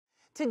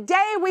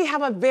Today, we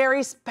have a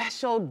very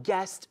special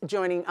guest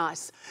joining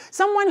us,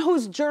 someone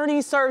whose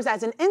journey serves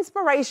as an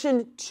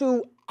inspiration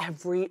to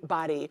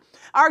everybody.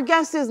 Our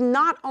guest is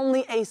not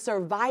only a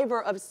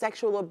survivor of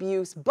sexual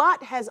abuse,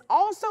 but has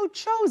also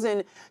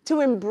chosen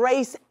to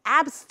embrace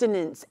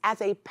abstinence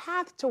as a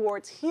path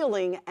towards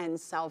healing and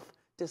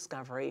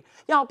self-discovery.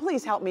 Y'all,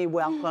 please help me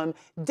welcome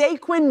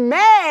Danquin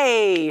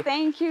May.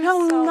 Thank you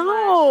so much.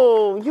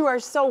 Hello. You are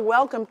so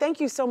welcome.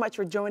 Thank you so much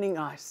for joining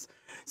us.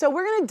 So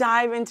we're going to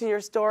dive into your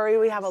story.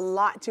 We have a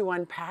lot to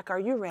unpack. Are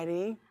you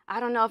ready? I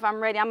don't know if I'm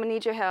ready. I'm going to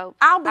need your help.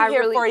 I'll be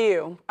here for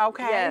you,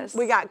 okay? Yes.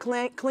 We got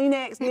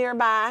Kleenex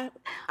nearby.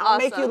 I'll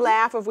make you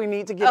laugh if we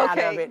need to get out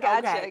of it.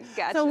 Gotcha.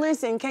 So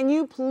listen, can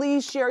you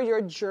please share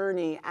your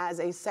journey as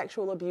a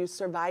sexual abuse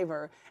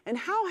survivor, and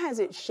how has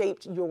it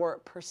shaped your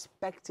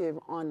perspective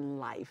on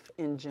life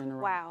in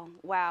general?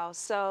 Wow.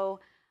 So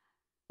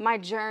my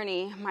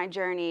journey,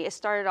 it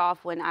started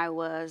off when I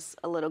was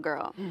a little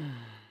girl.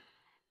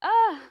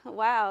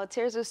 Wow,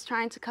 tears are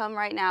trying to come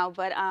right now,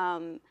 but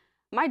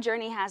my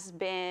journey has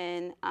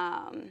been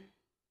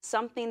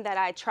something that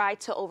I tried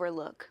to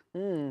overlook.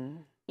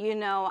 You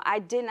know, I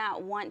did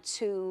not want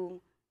to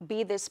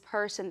be this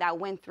person that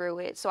went through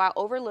it, so I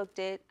overlooked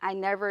it. I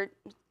never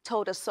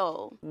told a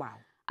soul. Wow.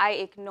 I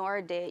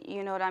ignored it,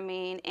 you know what I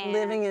mean? And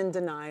living in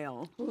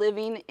denial.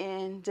 Living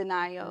in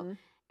denial.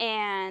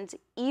 And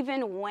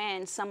even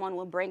when someone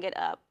will bring it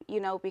up, you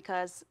know,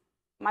 because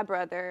my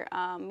brother,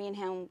 me and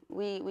him,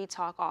 we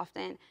talk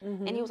often,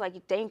 and he was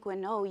like, Danquin,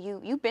 no,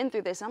 you've been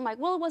through this. I'm like,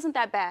 well, it wasn't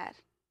that bad.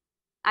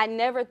 I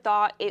never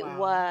thought it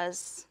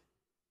was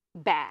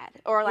bad.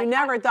 Or like, you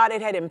never thought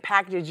it had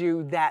impacted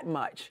you that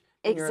much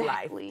in your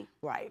life. Exactly.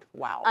 Right,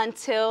 wow.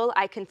 Until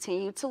I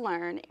continued to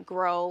learn,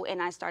 grow,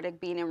 and I started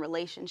being in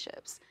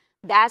relationships.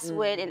 That's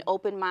when it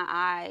opened my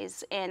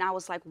eyes, and I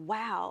was like,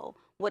 wow,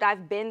 what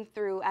I've been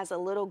through as a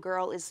little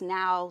girl is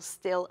now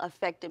still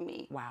affecting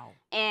me. Wow.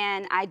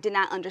 And I did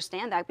not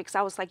understand that, because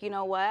I was like, you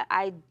know what?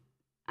 I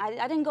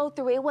didn't go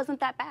through it. It wasn't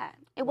that bad.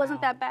 It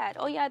wasn't that bad.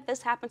 Oh yeah,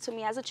 this happened to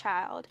me as a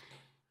child.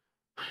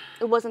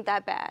 It wasn't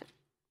that bad.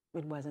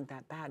 It wasn't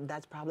that bad.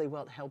 That's probably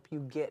what helped you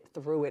get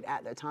through it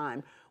at the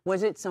time.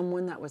 Was it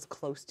someone that was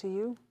close to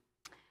you?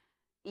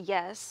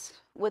 Yes,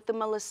 with the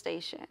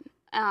molestation.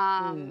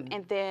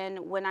 And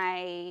then when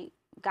I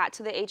got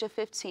to the age of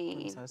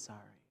 15. I'm so sorry.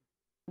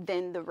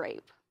 Then the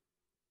rape.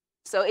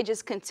 So it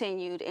just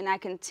continued, and I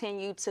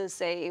continued to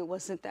say it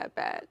wasn't that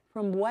bad.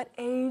 From what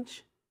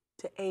age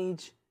to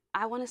age?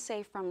 I want to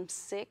say from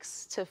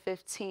 6 to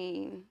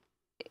 15.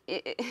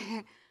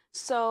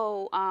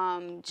 So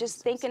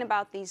just thinking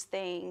about these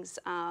things,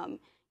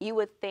 you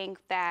would think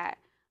that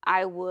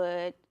I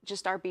would just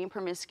start being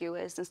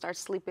promiscuous and start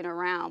sleeping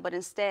around, but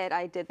instead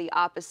I did the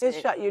opposite.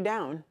 It shut you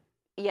down.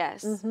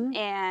 Yes.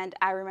 And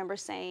I remember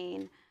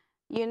saying,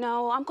 you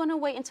know, I'm going to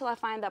wait until I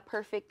find that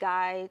perfect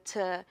guy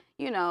to,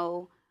 you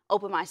know,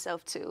 open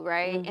myself to,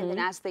 right? And then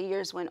as the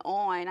years went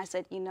on, I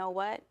said, you know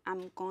what?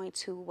 I'm going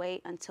to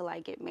wait until I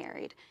get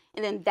married.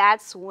 And then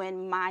that's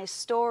when my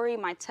story,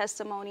 my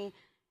testimony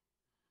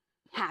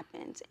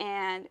happened.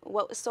 And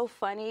what was so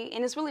funny,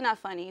 and it's really not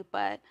funny,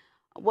 but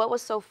what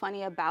was so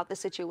funny about the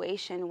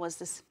situation was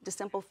the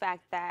simple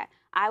fact that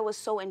I was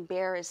so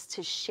embarrassed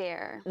to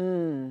share.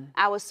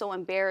 I was so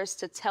embarrassed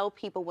to tell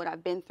people what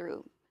I've been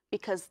through,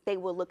 because they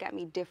will look at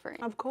me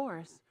different. Of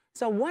course.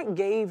 So what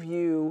gave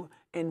you,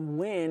 and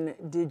when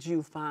did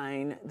you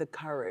find the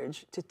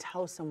courage to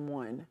tell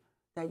someone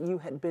that you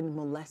had been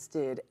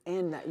molested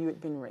and that you had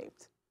been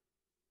raped?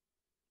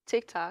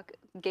 TikTok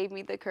gave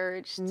me the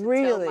courage to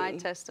Really? tell my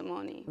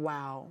testimony.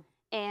 Wow.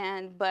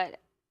 And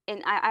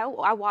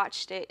I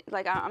watched it.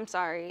 Like, I'm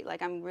sorry.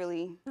 Like, I'm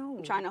really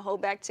trying to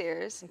hold back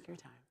tears. Take your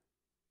time.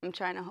 I'm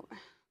trying to hold.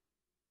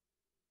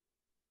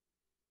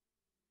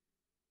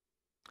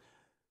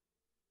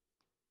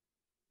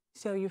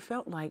 So you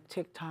felt like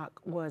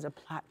TikTok was a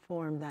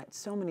platform that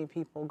so many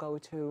people go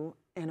to,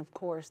 and of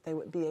course they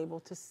would be able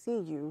to see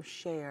you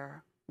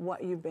share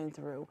what you've been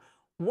through.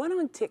 What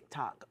on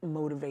TikTok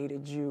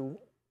motivated you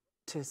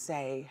to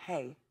say,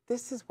 hey,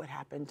 this is what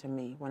happened to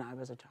me when I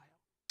was a child?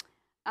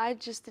 I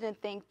just didn't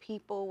think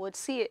people would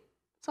see it.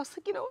 So I was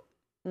like, you know.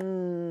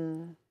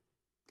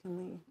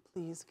 Can we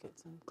please get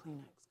some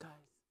Kleenex, guys?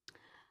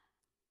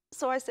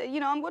 So I said,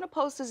 you know, I'm going to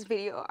post this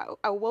video.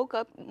 I woke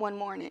up one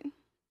morning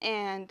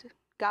and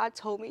God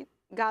told me,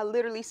 God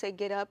literally said,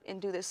 get up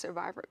and do this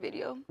survivor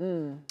video.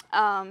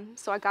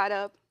 So I got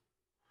up,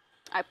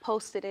 I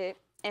posted it,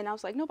 and I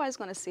was like, nobody's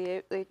going to see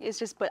it. Like, it's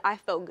just, but I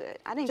felt good.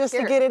 I didn't care. Just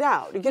to get it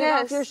out, to get it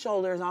off your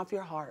shoulders, off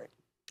your heart.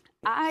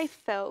 I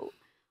felt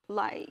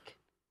like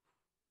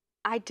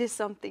I did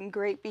something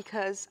great,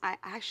 because I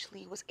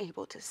actually was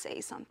able to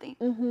say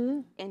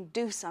something and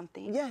do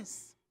something.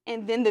 Yes.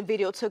 And then the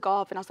video took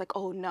off, and I was like,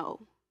 oh no,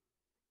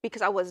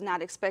 because I was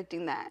not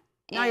expecting that.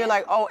 Now you're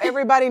like, oh,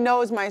 everybody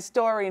knows my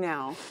story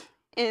now.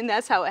 And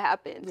that's how it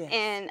happened. Yes.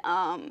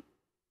 And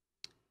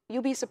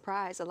you'll be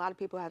surprised. A lot of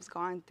people have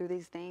gone through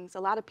these things. A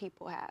lot of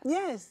people have.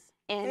 Yes.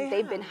 And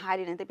they've been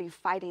hiding it. They've been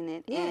fighting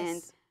it.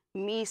 Yes.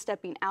 And me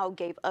stepping out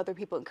gave other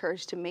people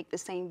courage to make the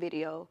same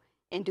video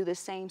and do the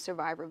same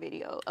Survivor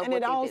video of And what it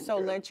they've also been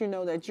through. lets you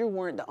know that you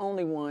weren't the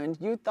only one.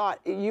 You thought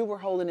you were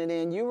holding it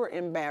in, you were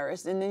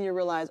embarrassed, and then you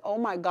realize, oh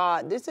my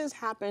God, this has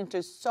happened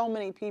to so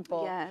many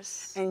people.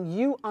 Yes. And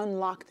you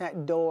unlock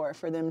that door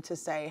for them to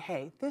say,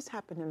 hey, this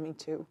happened to me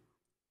too.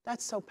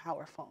 That's so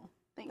powerful.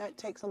 That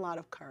takes a lot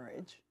of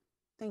courage.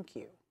 Thank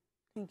you.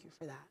 Thank you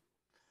for that.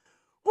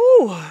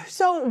 Ooh,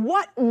 so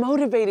what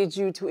motivated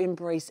you to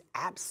embrace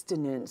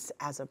abstinence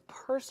as a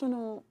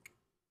personal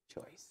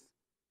choice?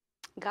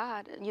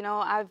 God, you know,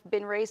 I've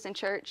been raised in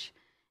church,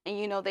 and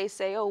you know, they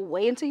say, oh,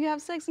 wait until you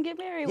have sex and get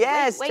married.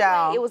 Yes, wait.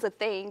 child. It was a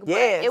thing,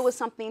 Yes. but it was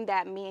something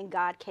that me and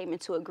God came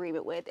into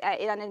agreement with. I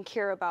didn't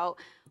care about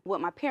what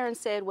my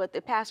parents said, what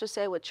the pastor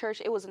said, what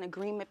church. It was an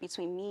agreement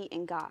between me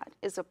and God.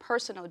 It's a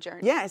personal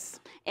journey. Yes.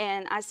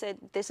 And I said,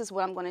 this is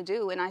what I'm going to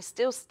do. And I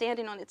still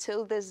standing on it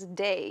till this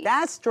day.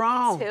 That's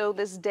strong. Till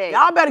this day.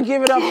 Y'all better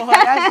give it up for her.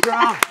 That's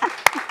strong.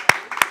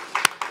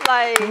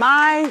 Like,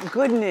 my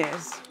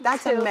goodness.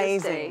 That's till this day.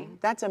 amazing.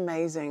 That's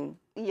amazing.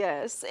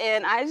 Yes.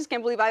 And I just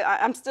can't believe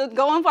I'm still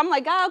going. I'm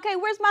like, God, okay,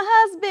 where's my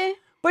husband?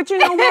 But you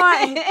know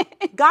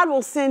what? God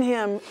will send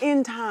him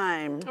in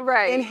time.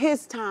 Right. In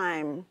his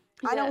time.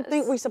 I don't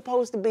think we're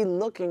supposed to be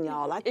looking,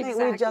 y'all. I think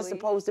we're just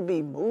supposed to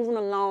be moving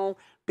along,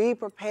 be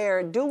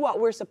prepared, do what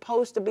we're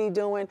supposed to be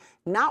doing,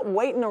 not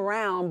waiting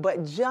around,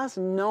 but just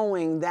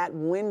knowing that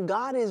when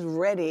God is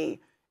ready,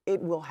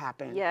 it will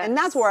happen. Yes. And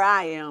that's where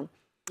I am.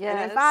 Yes.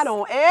 And if I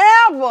don't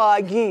ever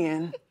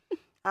again,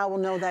 I will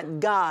know that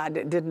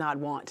God did not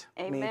want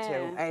me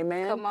to.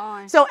 Amen. Come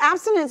on. So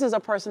abstinence is a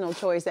personal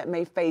choice that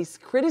may face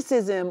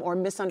criticism or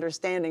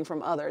misunderstanding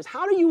from others.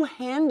 How do you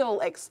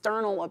handle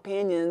external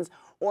opinions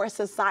or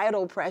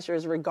societal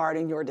pressures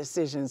regarding your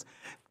decisions?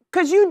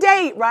 Because you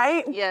date,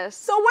 right? Yes.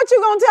 So what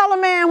you gonna tell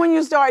a man when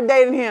you start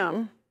dating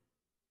him?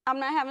 I'm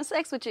not having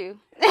sex with you.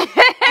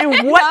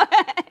 And what?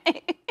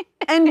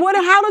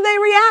 How do they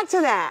react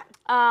to that?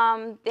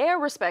 They're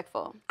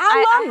respectful.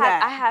 I love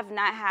that. I have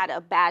not had a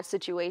bad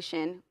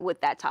situation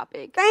with that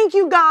topic. Thank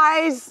you,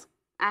 guys.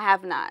 I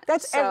have not.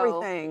 That's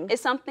everything.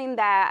 It's something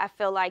that I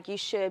feel like you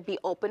should be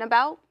open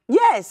about.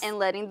 Yes. And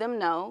letting them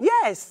know.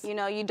 Yes. You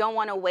know, you don't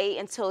want to wait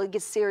until it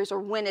gets serious or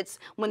when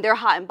they're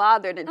hot and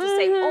bothered and to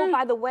say, oh,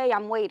 by the way,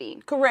 I'm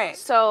waiting. Correct.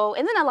 So,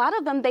 and then a lot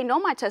of them, they know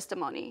my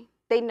testimony.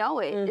 They know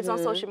it. It's on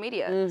social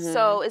media.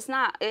 So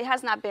it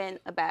has not been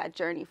a bad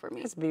journey for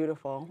me. It's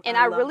beautiful. And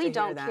I really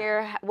don't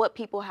care what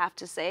people have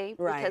to say.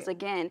 Right. Because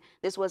again,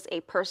 this was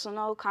a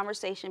personal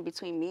conversation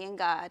between me and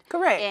God.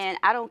 Correct. And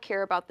I don't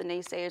care about the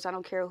naysayers. I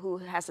don't care who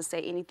has to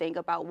say anything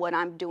about what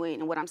I'm doing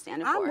and what I'm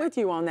standing for. I'm with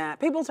you on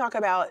that. People talk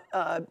about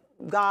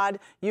God,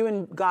 you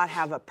and God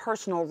have a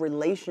personal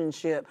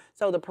relationship.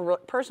 So the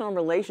personal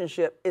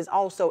relationship is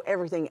also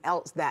everything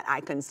else that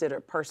I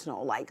consider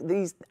personal. Like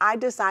I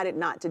decided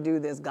not to do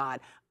this, God.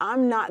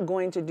 I'm not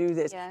going to do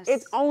this. Yes.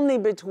 It's only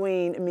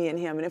between me and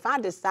him. And if I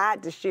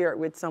decide to share it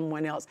with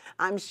someone else,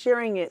 I'm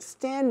sharing it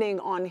standing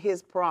on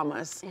his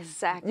promise.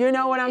 Exactly. You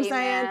know what I'm Amen.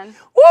 saying?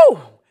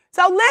 Woo!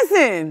 So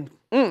listen,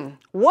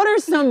 what are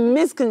some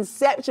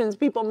misconceptions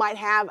people might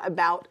have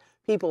about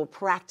people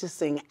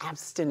practicing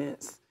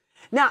abstinence?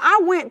 Now, I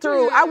went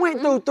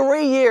through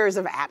 3 years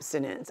of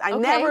abstinence. I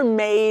never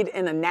made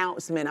an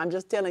announcement. I'm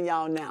just telling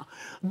y'all now.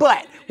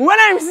 But what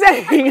I'm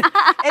saying is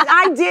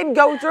I did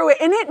go through it,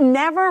 and it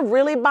never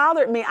really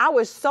bothered me. I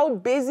was so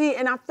busy,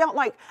 and I felt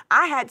like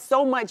I had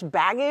so much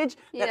baggage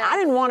that I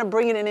didn't want to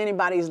bring it in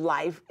anybody's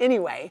life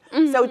anyway.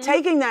 So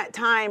taking that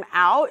time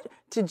out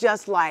to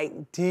just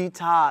like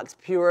detox,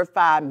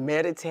 purify,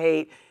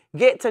 meditate,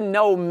 get to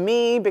know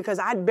me, because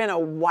I'd been a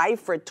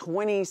wife for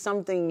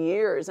 20-something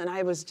years, and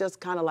I was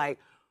just kind of like,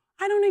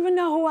 I don't even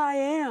know who I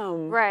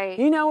am. Right.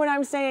 You know what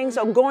I'm saying?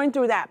 So going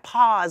through that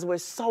pause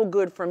was so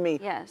good for me.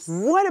 Yes.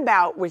 What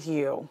about with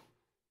you?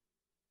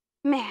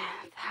 Man,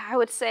 I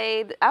would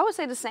say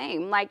the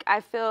same. Like, I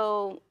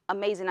feel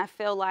amazing. I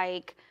feel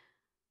like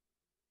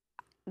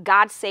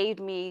God saved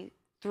me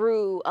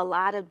through a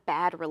lot of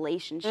bad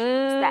relationships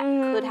that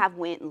could have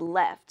went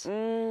left.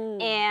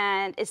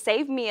 And it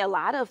saved me a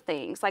lot of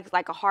things,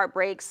 like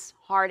heartbreaks,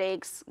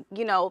 heartaches,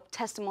 you know,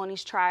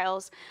 testimonies,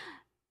 trials.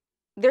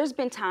 There's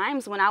been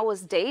times when I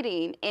was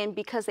dating, and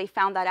because they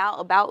found that out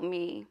about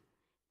me,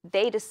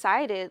 they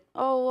decided,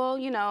 oh, well,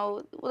 you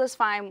know, well, that's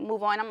fine,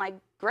 move on. I'm like,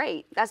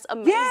 great, that's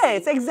amazing.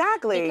 Yes,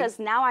 exactly. Because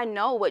now I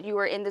know what you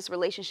were in this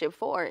relationship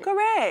for.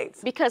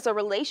 Correct. Because a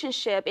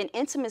relationship and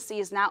intimacy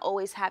is not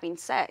always having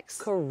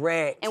sex.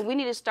 Correct. And we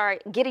need to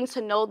start getting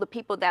to know the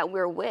people that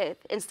we're with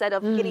instead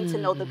of getting to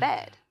know the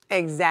bed.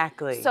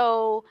 Exactly.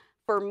 So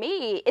for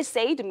me, it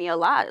saved me a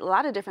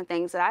lot of different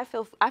things that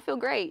I feel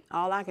great.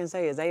 All I can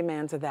say is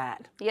amen to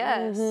that.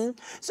 Yes.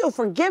 So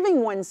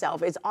forgiving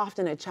oneself is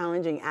often a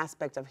challenging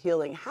aspect of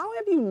healing. How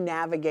have you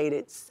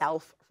navigated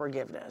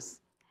self-forgiveness?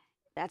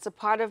 That's a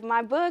part of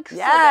my book.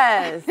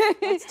 Yes.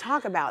 Let's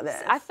talk about this.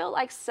 I feel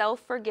like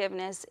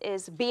self-forgiveness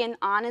is being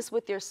honest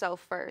with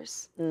yourself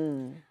first.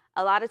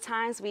 A lot of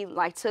times we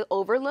like to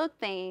overlook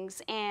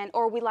things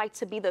or we like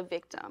to be the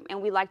victim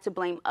and we like to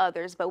blame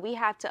others, but we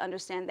have to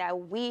understand that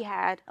we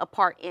had a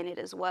part in it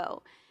as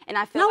well. And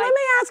I feel now like— let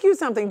me ask you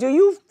something. Do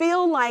you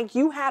feel like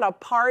you had a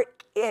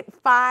part at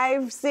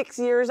 5, 6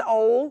 years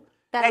old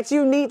that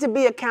you need to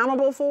be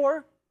accountable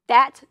for?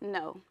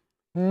 No.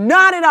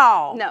 Not at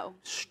all. No.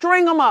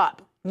 String them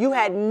up. You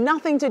had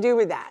nothing to do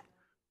with that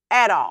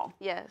at all.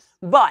 Yes.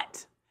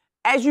 But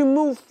as you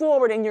move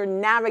forward and you're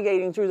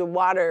navigating through the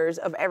waters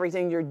of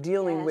everything you're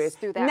dealing with,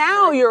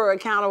 now you're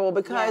accountable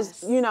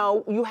because, you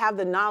know, you have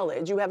the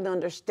knowledge, you have the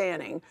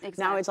understanding.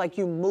 Exactly. Now it's like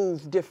you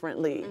move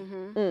differently.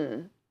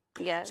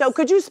 Yes. So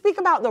could you speak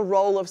about the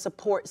role of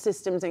support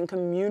systems and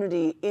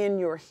community in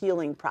your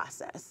healing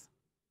process?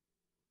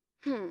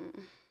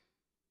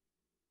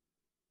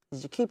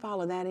 Did you keep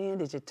all of that in?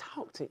 Did you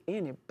talk to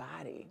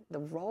anybody? The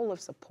role of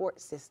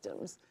support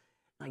systems.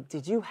 Like,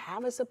 did you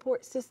have a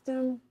support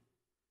system?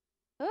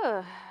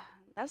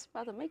 That's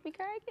about to make me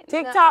cry again.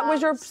 TikTok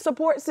was your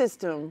support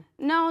system?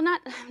 No,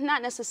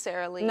 not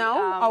necessarily.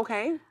 No?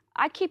 Okay.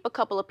 I keep a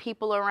couple of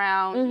people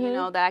around, you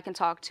know, that I can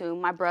talk to.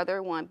 My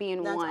brother,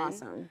 being one.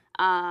 That's awesome.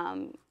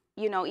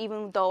 You know,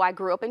 even though I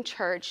grew up in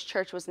church,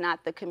 church was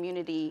not the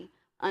community,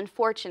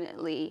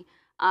 unfortunately.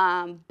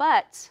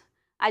 But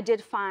I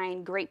did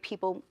find great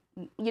people,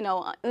 you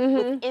know,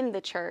 within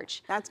the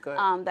church. That's good.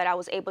 That I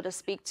was able to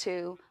speak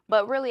to.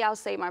 But really, I'll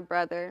say my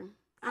brother.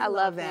 I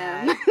love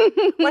that.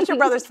 him. What's your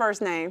brother's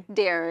first name?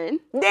 Darren.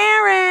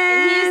 Darren!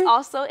 And he's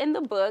also in the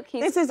book.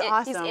 This is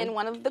awesome. He's in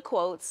one of the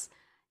quotes,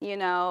 you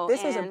know.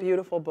 This is a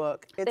beautiful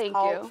book. It's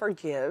called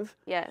Forgive.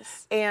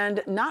 Yes.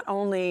 And not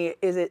only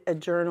is it a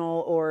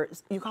journal, or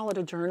you call it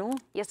a journal?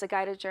 Yes, a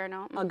guided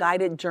journal. A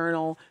guided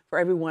journal for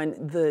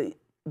everyone.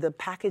 The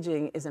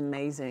packaging is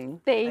amazing.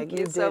 Thank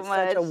you so much. You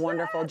did such a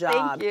wonderful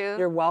job. Thank you.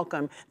 You're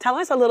welcome. Tell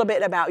us a little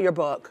bit about your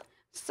book.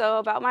 So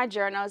about my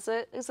journal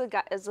is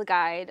a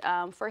guide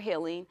for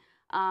healing,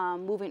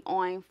 moving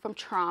on from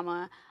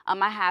trauma.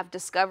 I have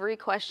discovery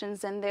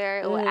questions in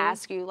there. It will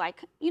ask you,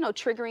 like, you know,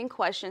 triggering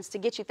questions to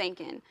get you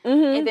thinking.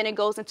 And then it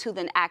goes into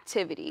the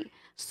activity.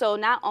 So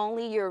not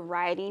only you're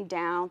writing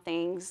down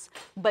things,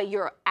 but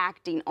you're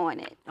acting on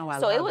it. Oh, I love it.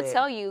 So it will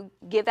tell you,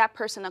 give that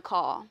person a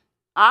call.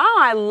 Ah,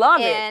 I love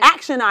it.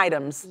 Action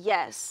items.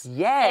 Yes.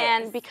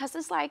 Yes. And because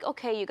it's like,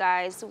 okay, you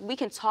guys, we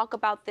can talk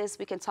about this,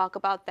 we can talk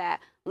about that.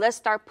 Let's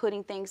start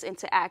putting things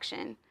into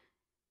action.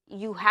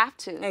 You have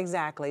to.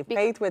 Exactly.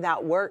 Faith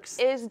without works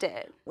is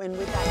dead. When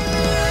without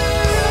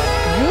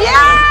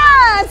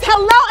Yes!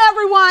 Hello,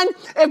 everyone.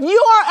 If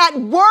you are at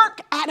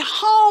work, at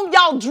home,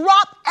 y'all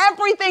drop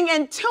everything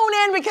and tune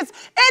in because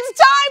it's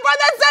time for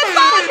the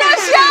Sisaundra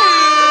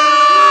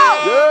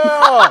Show!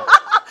 Yeah!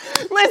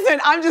 Listen,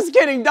 I'm just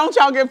kidding. Don't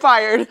y'all get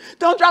fired.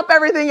 Don't drop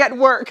everything at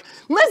work.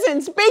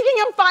 Listen,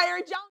 speaking of fired, y'all.